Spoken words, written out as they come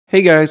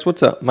Hey guys,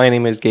 what's up? My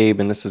name is Gabe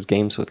and this is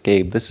Games with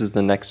Gabe. This is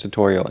the next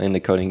tutorial in the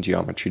Coding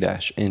Geometry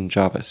Dash in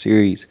Java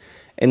series.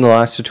 In the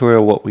last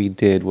tutorial what we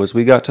did was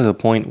we got to the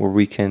point where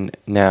we can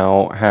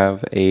now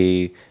have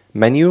a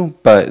menu,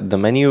 but the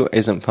menu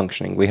isn't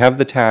functioning. We have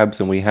the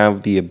tabs and we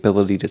have the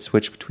ability to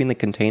switch between the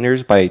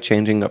containers by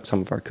changing up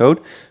some of our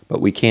code,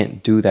 but we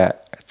can't do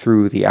that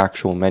through the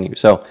actual menu.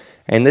 So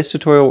in this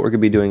tutorial what we're going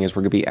to be doing is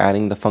we're going to be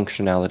adding the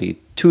functionality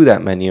to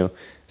that menu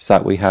so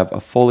that we have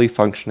a fully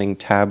functioning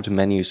tabbed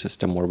menu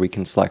system where we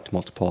can select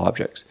multiple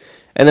objects.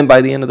 And then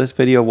by the end of this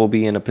video, we'll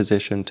be in a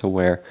position to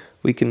where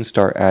we can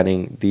start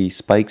adding the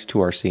spikes to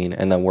our scene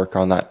and then work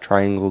on that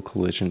triangle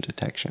collision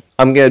detection.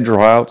 I'm going to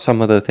draw out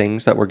some of the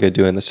things that we're going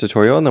to do in this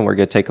tutorial, and then we're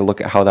going to take a look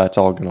at how that's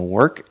all going to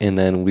work, and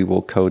then we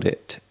will code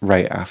it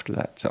right after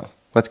that. So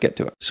let's get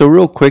to it. So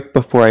real quick,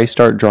 before I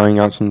start drawing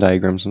out some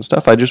diagrams and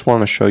stuff, I just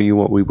want to show you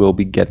what we will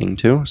be getting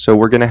to. So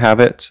we're going to have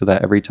it so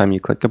that every time you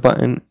click a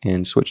button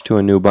and switch to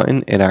a new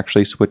button, it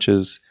actually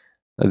switches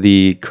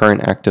the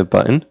current active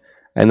button.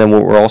 And then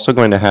what we're also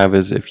going to have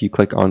is if you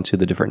click onto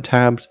the different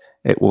tabs,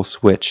 it will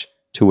switch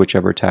to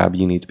whichever tab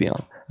you need to be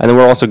on. And then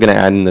we're also going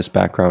to add in this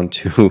background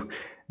to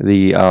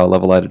the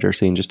level editor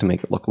scene just to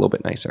make it look a little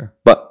bit nicer.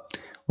 But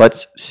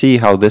let's see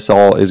how this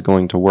all is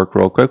going to work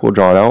real quick. We'll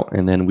draw it out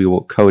and then we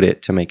will code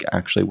it to make it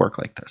actually work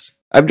like this.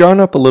 I've drawn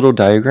up a little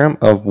diagram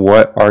of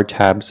what our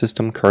tab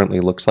system currently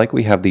looks like.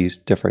 We have these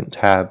different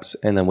tabs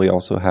and then we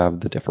also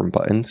have the different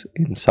buttons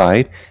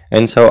inside.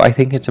 And so I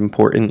think it's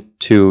important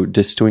to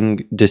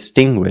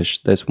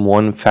distinguish this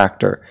one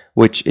factor,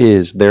 which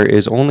is there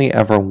is only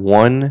ever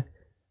one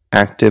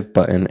active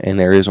button and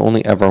there is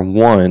only ever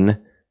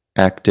one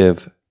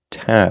active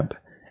tab.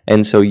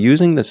 And so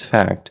using this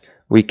fact,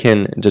 we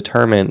can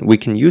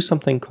use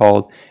something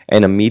called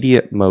an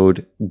immediat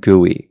mode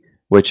GUI,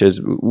 which is,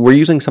 we're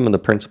using some of the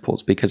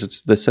principles because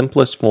it's the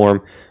simplest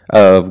form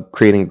of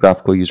creating a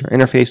graphical user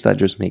interface that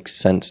just makes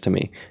sense to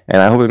me.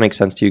 And I hope it makes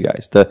sense to you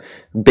guys. The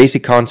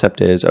basic concept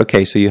is,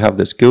 okay, so you have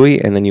this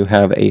GUI and then you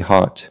have a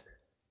hot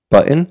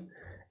button,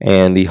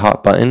 and the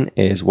hot button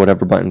is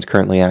whatever button's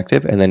currently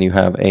active, and then you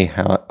have a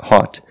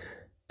hot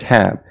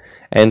tab.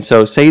 And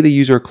so say the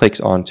user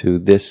clicks onto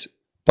this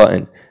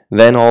button,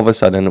 then all of a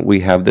sudden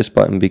we have this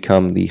button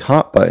become the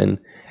hot button,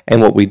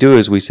 and what we do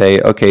is we say,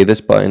 okay,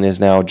 this button is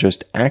now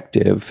just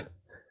active,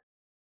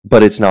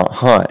 but it's not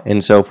hot.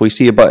 And so if we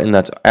see a button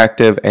that's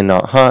active and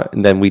not hot,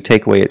 then we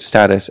take away its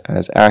status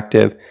as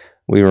active,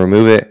 we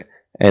remove it,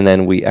 and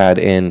then we add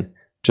in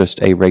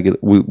just a regular,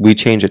 we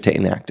change it to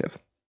inactive.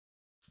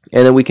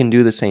 And then we can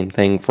do the same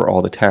thing for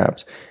all the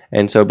tabs.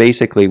 And so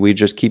basically we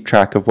just keep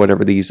track of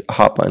whatever these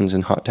hot buttons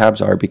and hot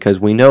tabs are because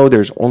we know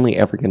there's only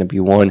ever going to be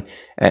one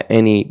at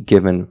any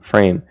given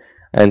frame.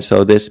 And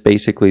so this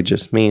basically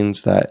just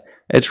means that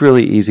it's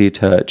really easy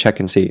to check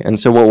and see. And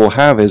so what we'll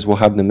have is we'll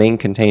have the main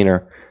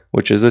container,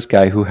 which is this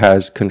guy who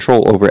has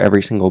control over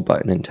every single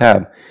button and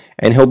tab.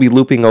 And he'll be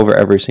looping over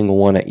every single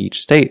one at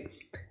each state.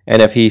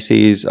 And if he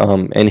sees,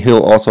 and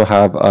he'll also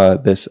have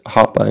this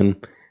hot button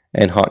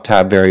and hot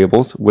tab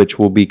variables, which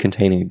will be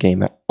containing a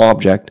game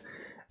object.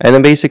 And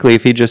then basically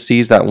if he just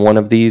sees that one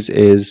of these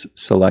is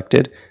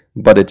selected,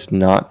 but it's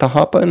not the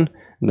hot button,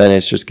 then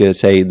it's just going to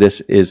say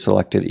this is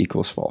selected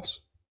equals false.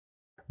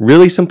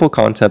 Really simple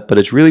concept, but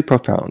it's really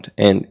profound.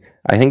 And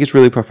I think it's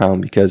really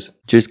profound because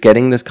just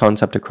getting this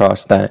concept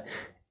across that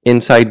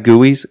inside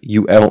GUIs,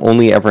 you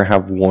only ever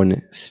have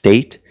one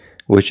state,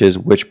 which is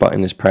which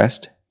button is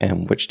pressed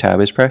and which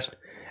tab is pressed.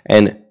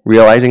 And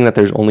realizing that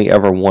there's only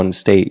ever one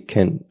state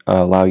can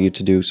allow you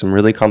to do some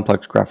really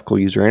complex graphical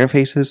user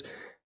interfaces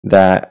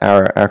that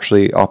are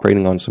actually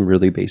operating on some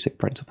really basic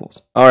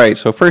principles. Alright,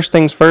 so first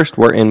things first,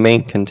 we're in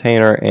main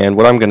container, and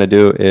what I'm going to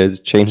do is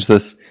change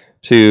this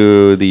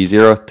to the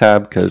 0th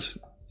tab because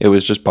it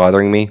was just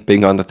bothering me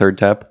being on the 3rd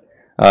tab.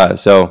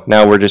 So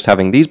now we're just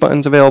having these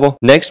buttons available.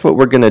 Next, what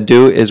we're going to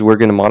do is we're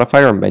going to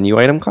modify our menu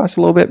item class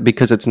a little bit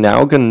because it's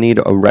now going to need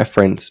a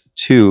reference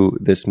to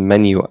this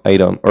menu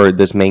item or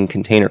this main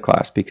container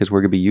class because we're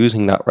going to be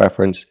using that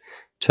reference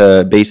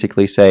to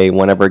basically say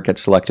whenever it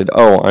gets selected,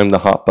 oh, I'm the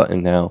hot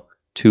button now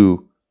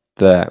to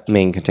the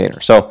main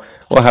container. So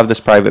we'll have this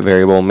private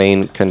variable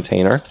main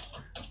container,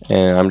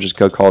 and I'm just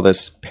going to call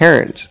this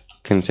parent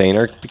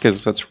container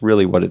because that's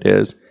really what it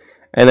is.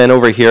 And then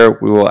over here,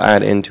 we will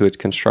add into its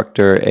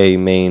constructor a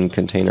main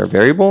container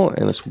variable,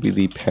 and this will be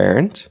the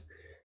parent.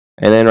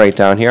 And then right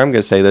down here, I'm going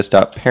to say this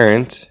dot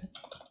parent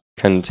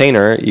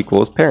container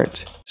equals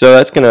parent. So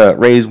that's going to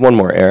raise one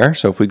more error.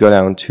 So if we go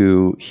down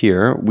to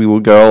here, we will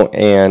go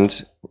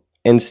and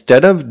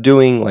instead of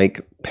doing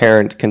like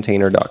parent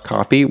container dot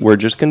copy, we're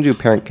just going to do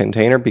parent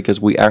container because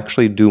we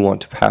actually do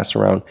want to pass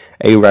around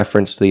a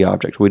reference to the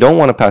object. We don't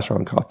want to pass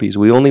around copies.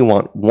 We only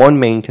want one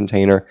main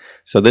container.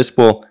 So this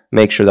will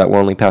make sure that we're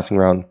only passing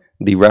around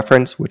the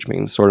reference, which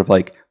means sort of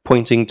like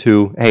pointing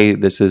to, hey,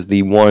 this is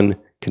the one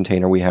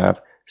container we have,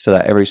 so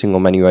that every single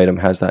menu item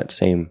has that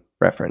same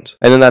reference.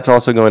 And then that's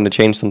also going to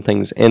change some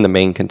things in the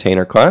main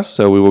container class.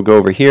 So we will go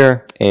over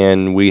here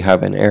and we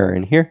have an error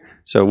in here.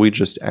 So we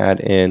just add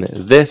in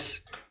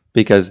this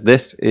because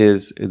this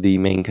is the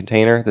main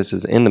container. This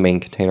is in the main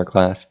container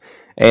class,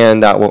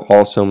 and that will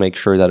also make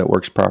sure that it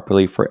works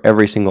properly for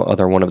every single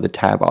other one of the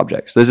tab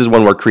objects. This is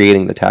when we're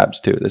creating the tabs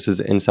too. This is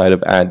inside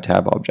of add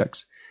tab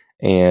objects.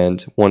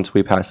 And once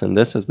we pass in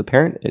this as the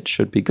parent, it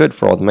should be good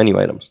for all the menu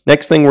items.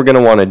 Next thing we're going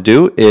to want to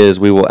do is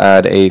we will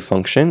add a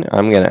function.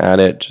 I'm going to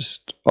add it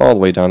just all the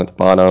way down at the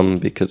bottom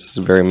because this is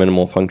a very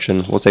minimal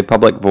function. We'll say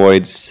public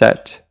void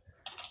set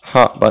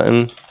hot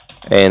button,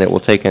 and it will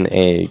take in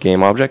a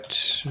game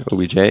object,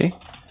 obj.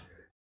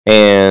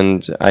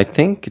 And I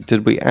think,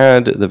 did we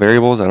add the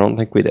variables? I don't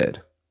think we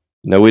did.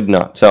 No, we did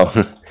not. So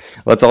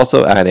let's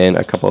also add in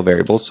a couple of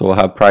variables. So we'll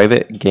have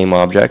private game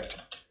object,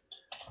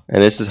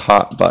 and this is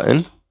hot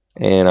button.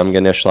 And I'm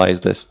going to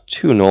initialize this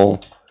to null,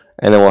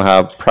 and then we'll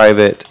have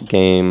private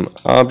game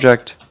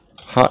object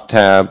hot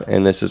tab,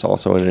 and this is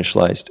also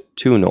initialized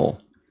to null.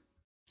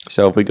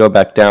 So if we go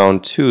back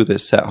down to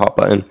this set hot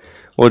button,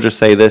 we'll just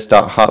say this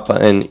dot hot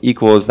button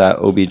equals that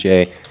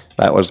obj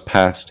that was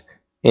passed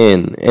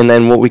in. And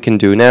then what we can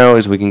do now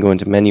is we can go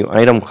into menu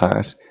item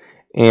class,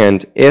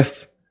 and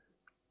if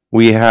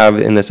we have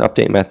in this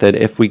update method,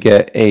 if we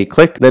get a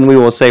click, then we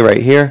will say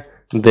right here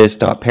this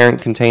dot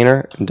parent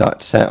container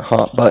dot set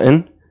hot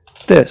button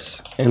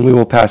this, and we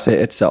will pass it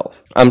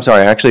itself. I'm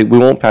sorry, actually we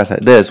won't pass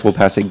it this, we'll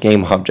pass it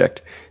game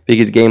object,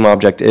 because game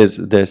object is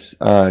this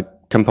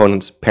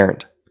component's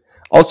parent.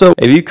 Also,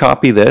 if you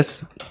copy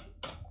this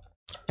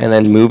and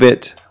then move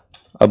it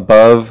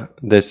above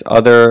this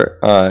other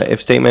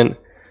if statement,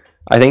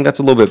 I think that's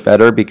a little bit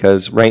better,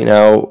 because right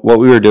now what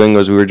we were doing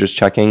was we were just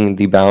checking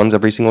the bounds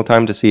every single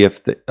time to see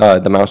if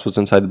the mouse was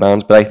inside the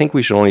bounds, but I think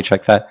we should only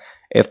check that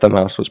if the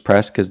mouse was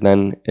pressed, because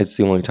then it's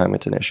the only time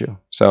it's an issue.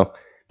 So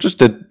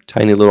just a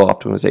tiny little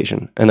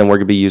optimization, and then we're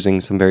going to be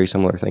using some very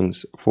similar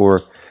things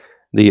for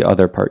the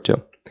other part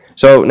too.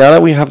 So now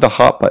that we have the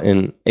hot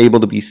button able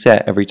to be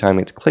set every time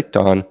it's clicked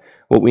on,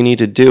 what we need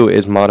to do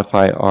is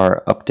modify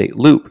our update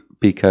loop,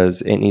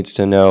 because it needs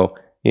to know,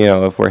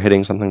 if we're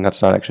hitting something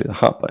that's not actually the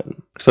hot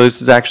button. So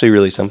this is actually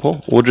really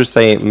simple. We'll just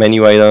say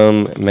menu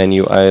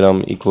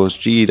item equals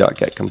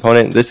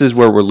g.getComponent. This is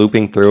where we're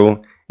looping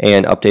through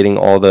and updating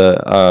all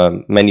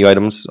the menu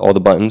items, all the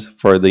buttons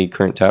for the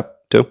current tab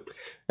too.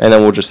 And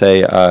then we'll just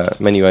say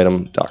menu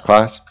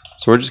item.class.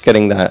 So we're just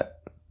getting that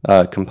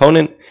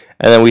component.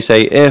 And then we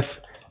say if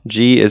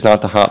G is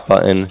not the hot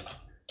button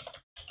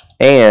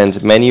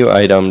and menu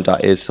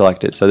item.is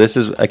selected. So this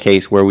is a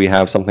case where we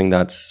have something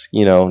that's,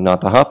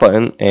 not the hot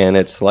button and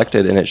it's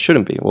selected and it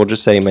shouldn't be. We'll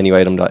just say menu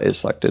item.is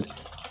selected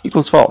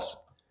equals false.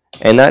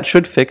 And that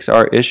should fix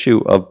our issue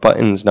of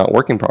buttons not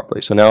working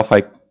properly. So now if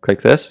I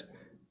click this,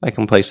 I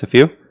can place a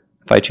few.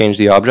 If I change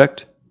the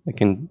object, I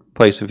can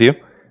place a few.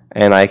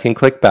 And I can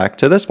click back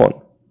to this one.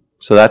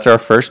 So that's our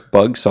first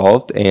bug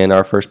solved and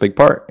our first big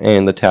part.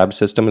 And the tab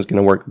system is going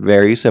to work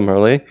very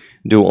similarly,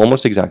 do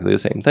almost exactly the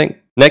same thing.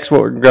 Next,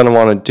 what we're going to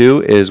want to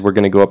do is we're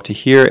going to go up to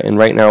here, and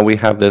right now we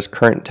have this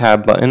current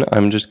tab button.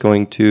 I'm just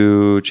going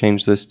to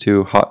change this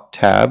to hot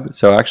tab.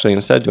 So actually,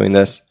 instead of doing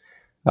this,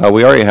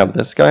 we already have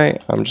this guy.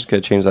 I'm just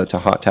going to change that to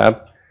hot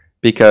tab,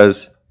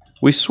 because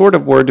we sort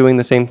of were doing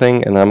the same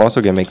thing, and I'm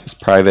also going to make this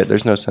private.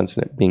 There's no sense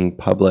in it being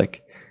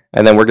public.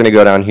 And then we're going to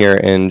go down here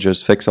and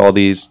just fix all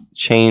these,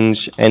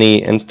 change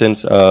any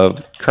instance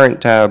of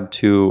current tab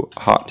to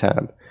hot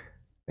tab.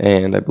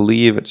 And I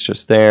believe it's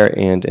just there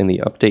and in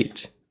the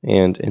update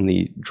and in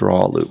the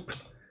draw loop.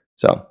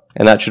 So,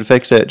 and that should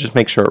fix it. Just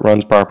make sure it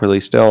runs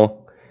properly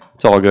still.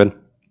 It's all good.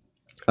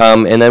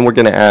 And then we're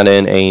going to add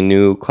in a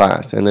new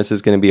class. And this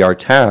is going to be our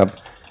tab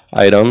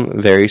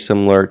item, very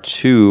similar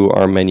to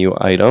our menu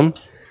item.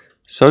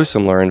 So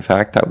similar, in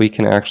fact, that we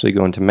can actually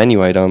go into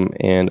menu item,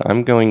 and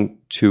I'm going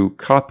to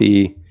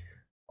copy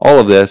all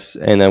of this,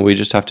 and then we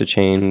just have to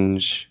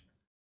change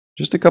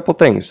just a couple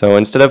things. So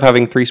instead of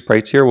having 3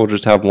 sprites here, we'll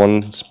just have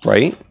 1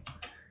 sprite.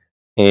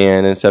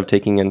 And instead of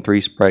taking in 3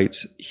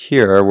 sprites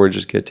here, we're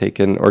just going to take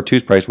in, or 2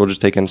 sprites, we'll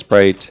just take in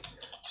sprite,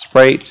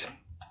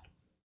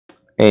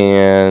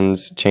 and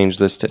change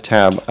this to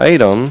tab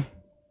item.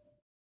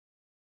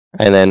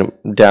 And then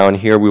down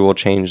here, we will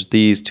change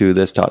these to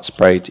this dot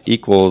sprite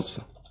equals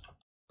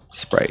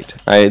sprite.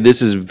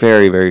 This is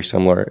very, very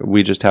similar.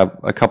 We just have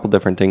a couple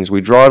different things. We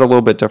draw it a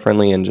little bit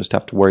differently and just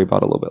have to worry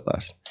about it a little bit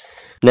less.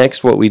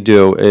 Next, what we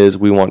do is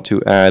we want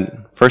to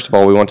add, first of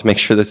all, we want to make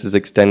sure this is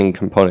extending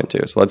component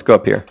too. So let's go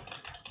up here.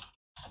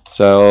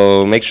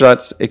 So make sure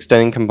that's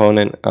extending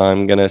component.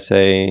 I'm going to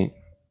say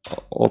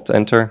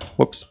Alt-Enter,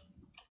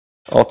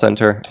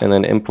 Alt-Enter, and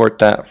then import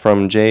that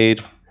from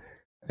Jade,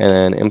 and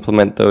then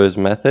implement those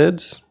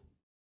methods.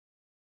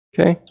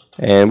 Okay.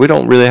 And we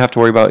don't really have to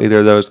worry about either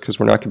of those because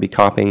we're not going to be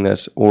copying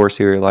this or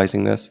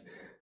serializing this.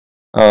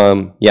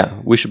 Yeah,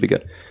 we should be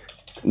good.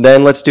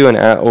 Then let's do an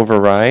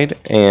 @override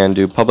and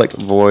do public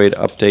void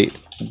update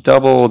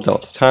double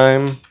delta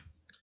time.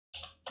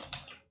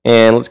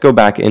 And let's go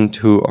back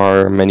into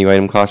our menu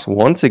item class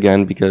once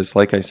again, because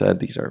like I said,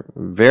 these are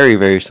very,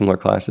 very similar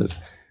classes.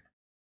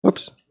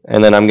 Whoops.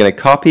 And then I'm going to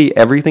copy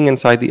everything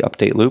inside the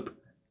update loop,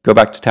 go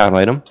back to tab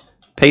item,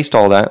 paste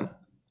all that,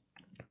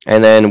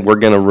 And then we're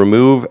going to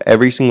remove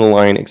every single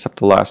line except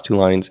the last two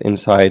lines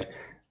inside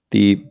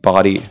the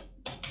body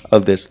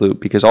of this loop,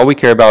 because all we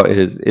care about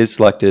is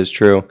selected is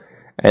true.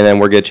 And then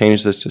we're going to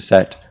change this to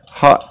set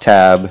hot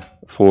tab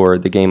for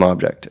the game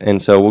object.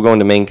 And so we'll go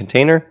into main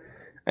container,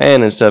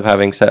 and instead of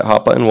having set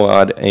hot button, we'll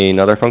add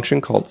another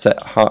function called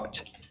set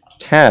hot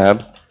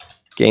tab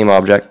game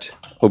object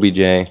obj,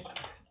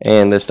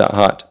 and this dot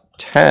hot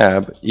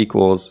tab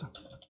equals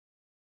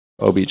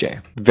obj.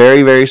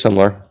 Very, very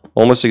similar,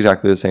 almost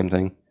exactly the same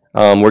thing.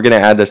 We're going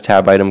to add this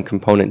tab item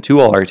component to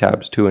all our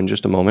tabs too in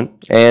just a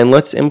moment. And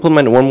let's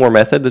implement one more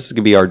method. This is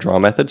going to be our draw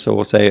method. So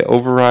we'll say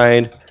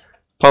override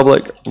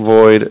public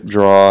void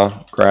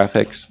draw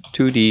graphics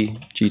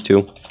 2D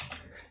G2.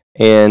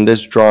 And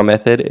this draw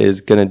method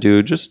is going to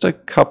do just a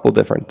couple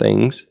different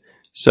things.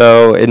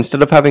 So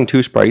instead of having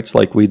two sprites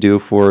like we do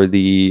for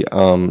the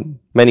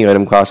menu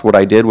item class, what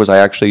I did was I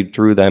actually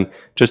drew them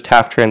just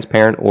half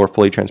transparent or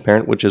fully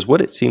transparent, which is what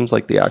it seems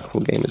like the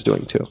actual game is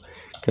doing too,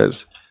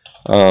 because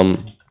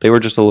they were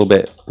just a little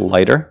bit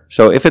lighter.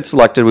 So if it's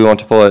selected, we want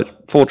to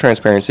full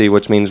transparency,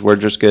 which means we're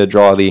just going to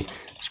draw the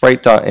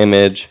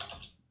sprite.image,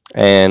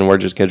 and we're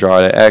just going to draw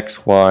it at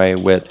x, y,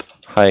 width,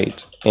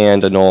 height,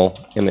 and a null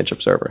image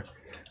observer.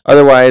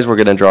 Otherwise, we're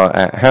going to draw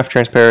at half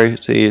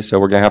transparency, so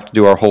we're going to have to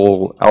do our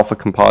whole alpha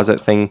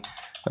composite thing.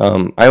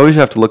 I always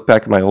have to look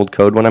back at my old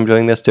code when I'm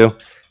doing this too,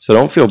 so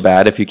don't feel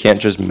bad if you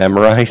can't just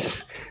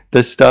memorize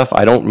this stuff.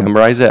 I don't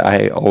memorize it.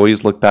 I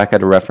always look back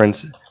at a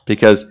reference,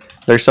 because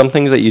there's some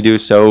things that you do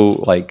so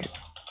like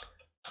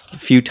a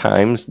few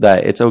times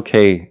that it's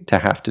okay to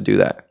have to do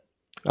that,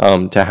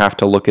 to have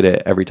to look at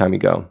it every time you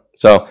go.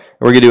 So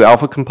we're going to do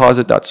alpha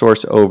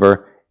composite.source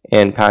over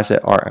and pass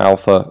it our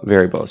alpha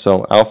variable.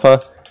 So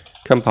alpha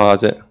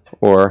composite,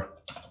 or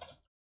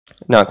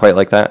not quite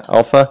like that,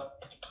 alpha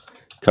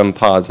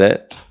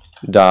composite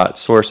dot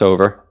source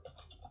over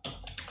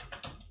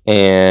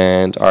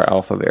and our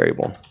alpha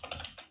variable.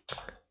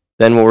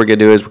 Then what we're going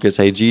to do is we're going to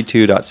say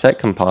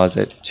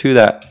g2.setComposite to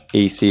that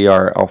AC,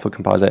 our alpha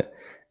composite.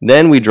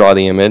 Then we draw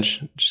the image.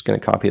 I'm just going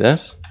to copy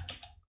this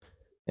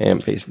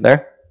and paste it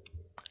there.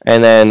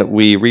 And then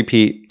we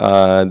repeat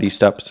these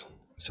steps.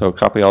 So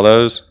copy all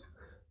those,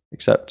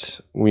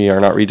 except we are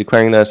not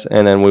redeclaring this.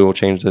 And then we will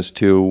change this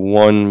to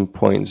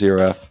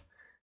 1.0f.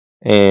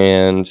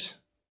 And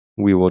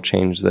we will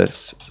change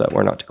this so that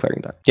we're not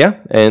declaring that. Yeah,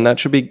 and that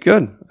should be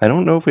good. I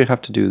don't know if we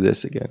have to do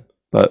this again,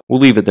 but we'll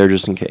leave it there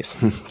just in case.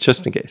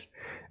 Just in case.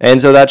 And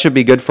so that should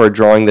be good for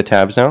drawing the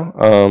tabs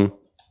now.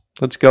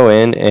 Let's go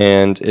in,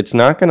 and it's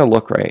not going to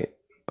look right,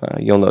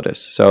 you'll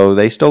notice. So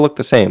they still look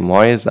the same.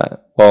 Why is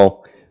that?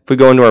 Well, if we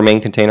go into our main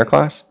container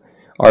class,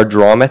 our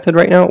draw method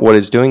right now, what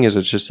it's doing is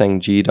it's just saying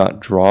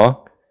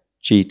g.draw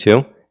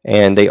g2,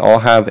 and they all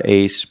have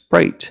a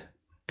sprite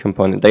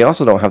component. They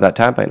also don't have that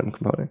tab item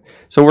component.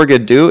 So what we're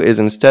going to do is,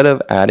 instead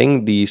of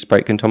adding the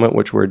sprite component,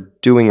 which we're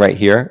doing right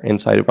here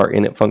inside of our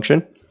init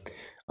function,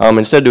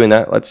 instead of doing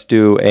that, let's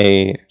do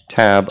a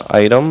tab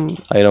item.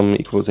 Item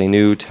equals a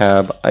new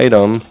tab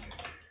item,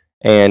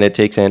 and it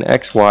takes in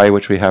x, y,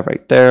 which we have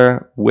right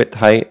there, width,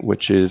 height,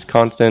 which is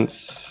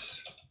constants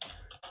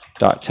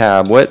dot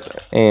tab width,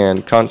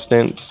 and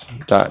constants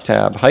dot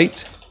tab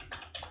height.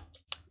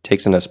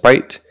 Takes in a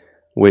sprite,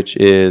 which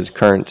is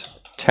current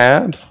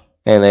tab,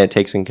 and then it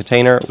takes in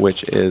container,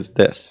 which is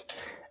this.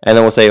 And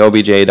then we'll say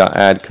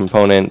obj.add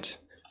component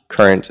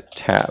current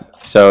tab.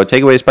 So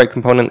take away sprite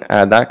component,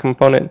 add that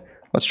component.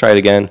 Let's try it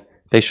again.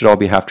 They should all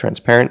be half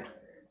transparent,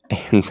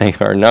 and they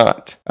are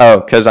not. Oh,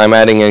 because I'm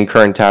adding in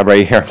current tab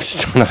right here. I'm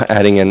still not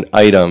adding an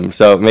item.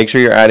 So make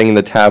sure you're adding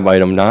the tab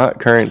item, not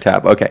current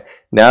tab. Okay,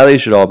 now they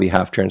should all be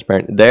half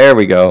transparent. There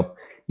we go.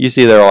 You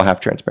see they're all half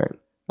transparent.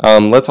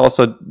 Let's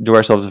also do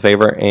ourselves a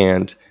favor,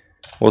 and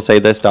we'll say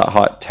this dot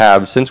hot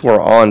tab. Since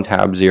we're on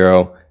tab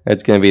 0,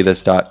 it's going to be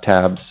this dot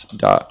tabs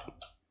dot,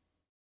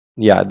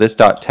 this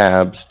dot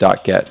tabs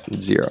dot get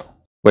 0,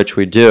 which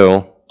we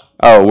do.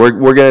 Oh,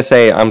 we're going to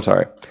say, I'm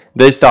sorry,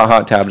 this dot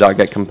hot tab dot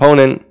get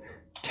component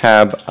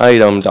tab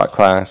item dot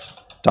class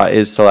dot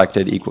is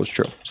selected equals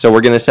true. So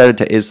we're going to set it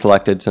to is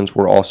selected since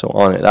we're also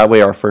on it. That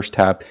way our first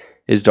tab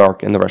is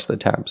dark and the rest of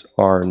the tabs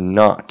are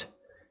not.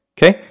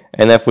 Okay,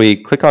 and if we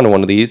click onto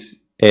one of these,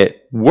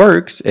 it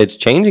works. It's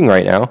changing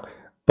right now,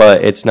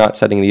 but it's not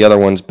setting the other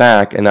ones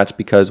back, and that's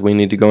because we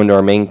need to go into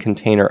our main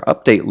container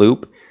update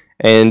loop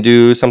and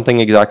do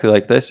something exactly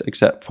like this,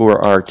 except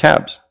for our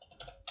tabs.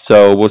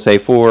 So we'll say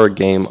for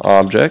game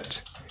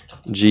object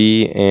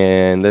g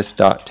and this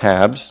dot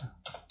tabs,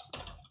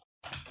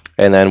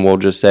 and then we'll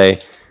just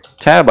say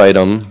tab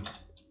item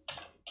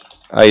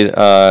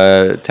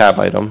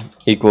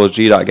equals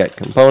g dot get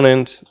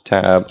component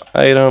tab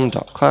item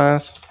dot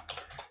class.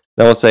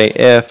 Then we'll say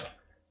if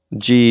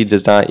g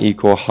does not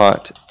equal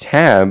hot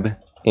tab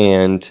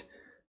and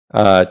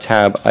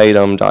tab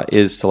item dot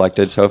is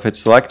selected. So if it's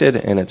selected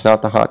and it's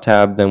not the hot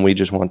tab, then we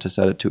just want to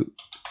set it to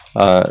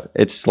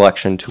its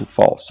selection to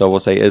false. So we'll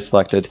say is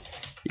selected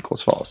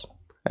equals false,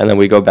 and then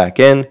we go back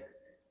in,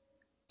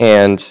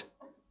 and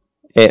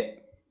it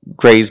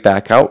grays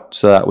back out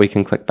so that we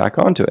can click back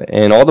onto it.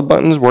 And all the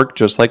buttons work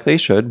just like they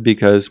should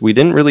because we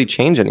didn't really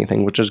change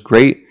anything, which is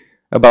great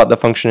about the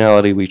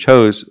functionality we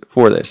chose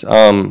for this.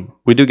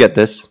 We do get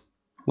this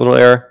little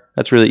error.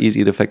 That's really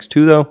easy to fix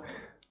too though.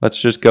 Let's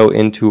just go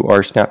into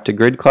our snap to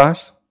grid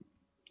class,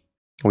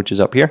 which is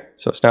up here.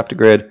 So snap to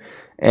grid.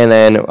 And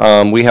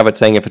then we have it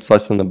saying if it's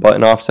less than the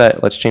button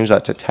offset. Let's change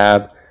that to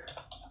tab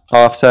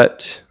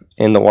offset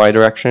in the Y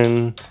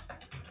direction.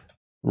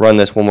 Run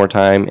this one more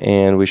time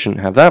and we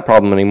shouldn't have that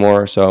problem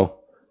anymore. So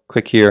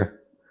click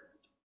here,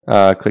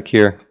 click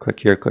here, click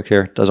here, click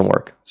here. It doesn't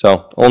work.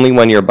 So only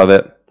when you're above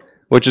it,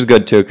 which is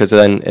good too because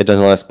then it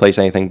doesn't let us place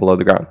anything below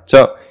the ground.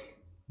 So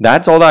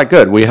that's all that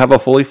good. We have a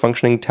fully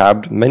functioning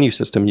tabbed menu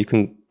system. You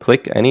can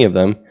click any of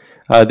them.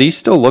 These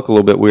still look a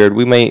little bit weird.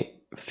 We might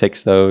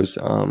fix those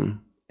in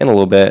a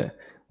little bit,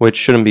 which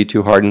shouldn't be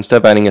too hard. Instead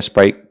of adding a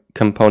sprite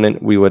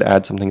component, we would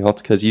add something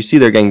else because you see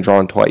they're getting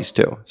drawn twice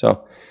too.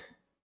 So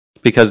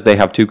because they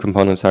have two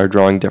components that are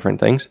drawing different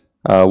things.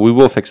 We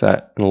will fix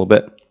that in a little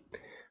bit.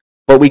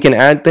 But we can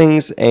add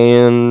things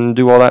and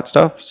do all that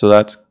stuff, so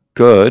that's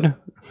good.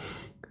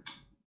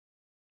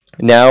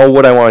 Now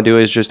what I want to do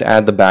is just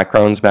add the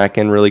backgrounds back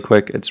in really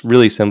quick. It's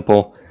really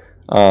simple.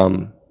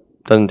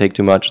 Doesn't take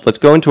too much. Let's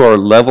go into our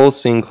level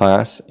scene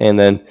class, and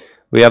then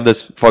we have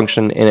this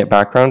function init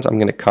backgrounds. I'm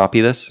going to copy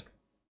this.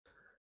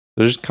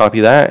 So just copy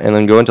that, and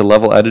then go into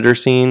level editor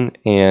scene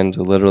and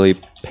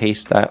literally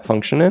paste that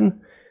function in.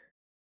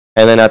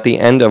 And then at the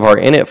end of our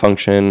init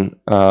function,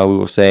 we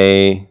will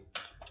say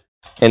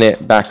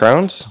init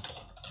backgrounds.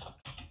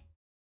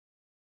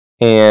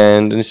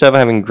 And instead of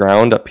having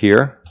ground up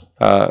here,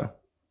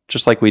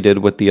 just like we did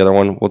with the other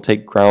one, we'll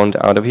take ground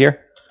out of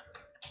here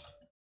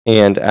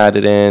and add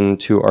it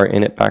into our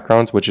init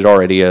backgrounds, which it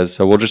already is.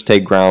 So we'll just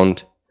take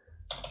ground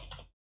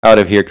out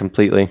of here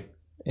completely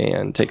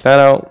and take that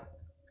out.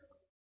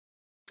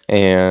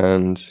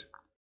 And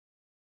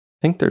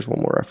I think there's one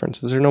more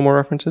reference. Is there no more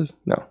references?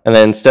 No. And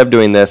then instead of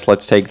doing this,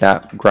 let's take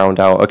that ground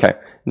out. Okay,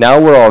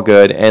 now we're all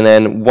good. And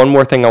then one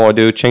more thing I want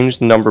to do, change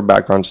the number of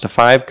backgrounds to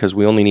 5 because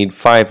we only need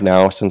 5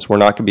 now since we're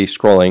not going to be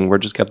scrolling. We're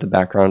just going to have the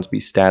backgrounds be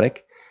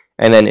static.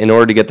 And then in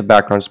order to get the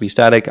backgrounds to be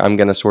static, I'm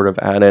going to sort of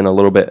add in a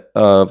little bit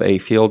of a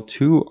field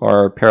to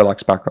our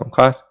parallax background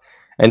class.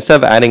 And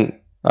instead of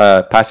adding,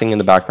 passing in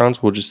the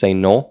backgrounds, we'll just say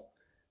null.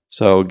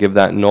 So give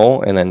that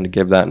null and then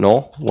give that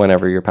null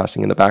whenever you're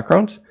passing in the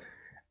backgrounds.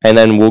 And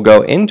then we'll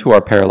go into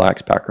our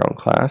parallax background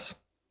class.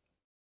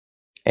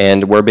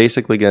 And we're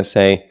basically going to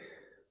say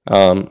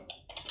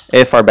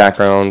if our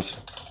backgrounds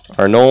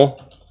are null,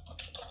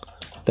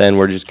 then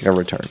we're just going to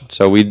return.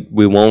 So we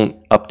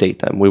won't update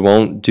them. We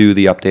won't do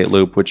the update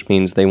loop, which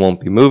means they won't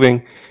be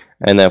moving.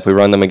 And then if we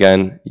run them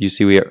again, you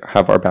see we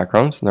have our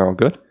backgrounds and they're all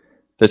good.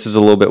 This is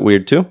a little bit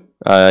weird too.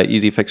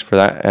 Easy fix for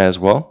that as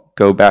well.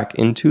 Go back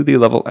into the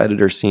level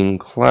editor scene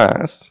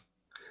class.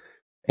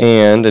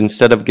 And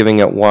instead of giving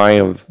it y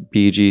of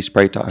bg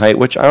sprite.height,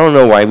 which I don't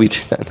know why we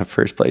did that in the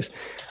first place,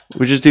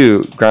 we just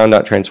do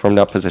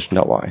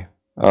ground.transform.position.y.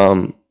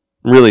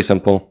 Really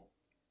simple.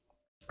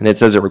 And it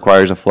says it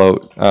requires a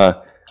float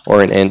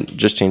or an int.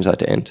 Just change that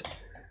to int.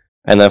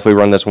 And then if we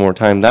run this one more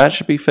time, that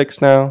should be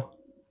fixed now.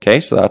 Okay,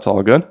 so that's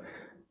all good.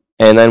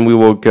 And then we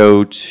will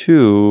go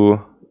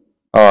to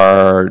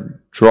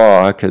our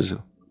draw, because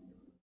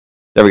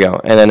there we go.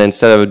 And then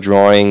instead of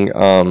drawing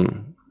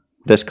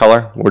this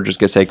color, we're just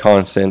going to say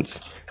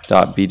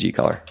constants.bg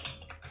color.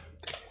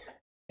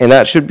 And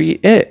that should be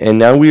it. And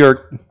now we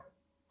are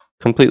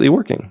completely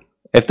working.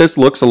 If this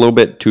looks a little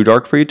bit too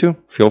dark for you two,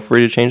 feel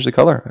free to change the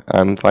color.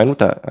 I'm fine with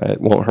that.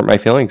 It won't hurt my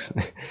feelings.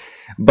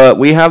 But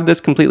we have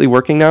this completely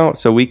working now,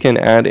 so we can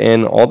add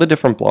in all the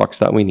different blocks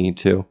that we need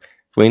to.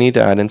 If we need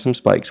to add in some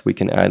spikes, we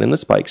can add in the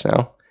spikes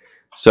now.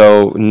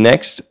 So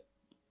next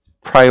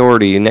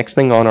priority, next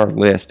thing on our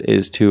list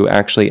is to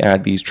actually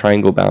add these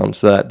triangle bounds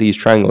so that these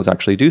triangles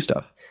actually do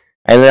stuff.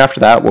 And then after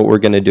that, what we're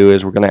going to do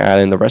is we're going to add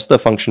in the rest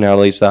of the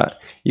functionality so that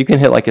you can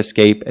hit like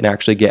escape and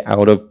actually get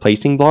out of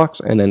placing blocks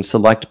and then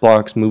select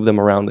blocks, move them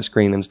around the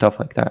screen and stuff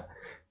like that.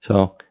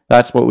 So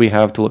that's what we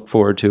have to look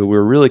forward to.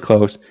 We're really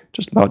close,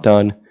 just about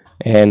done.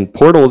 And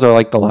portals are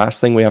like the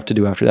last thing we have to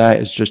do after that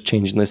is just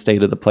changing the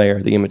state of the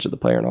player, the image of the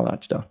player and all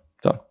that stuff.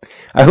 So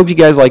I hope you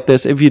guys like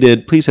this. If you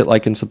did, please hit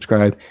like and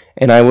subscribe,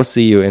 and I will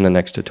see you in the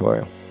next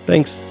tutorial.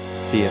 Thanks.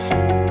 See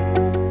ya.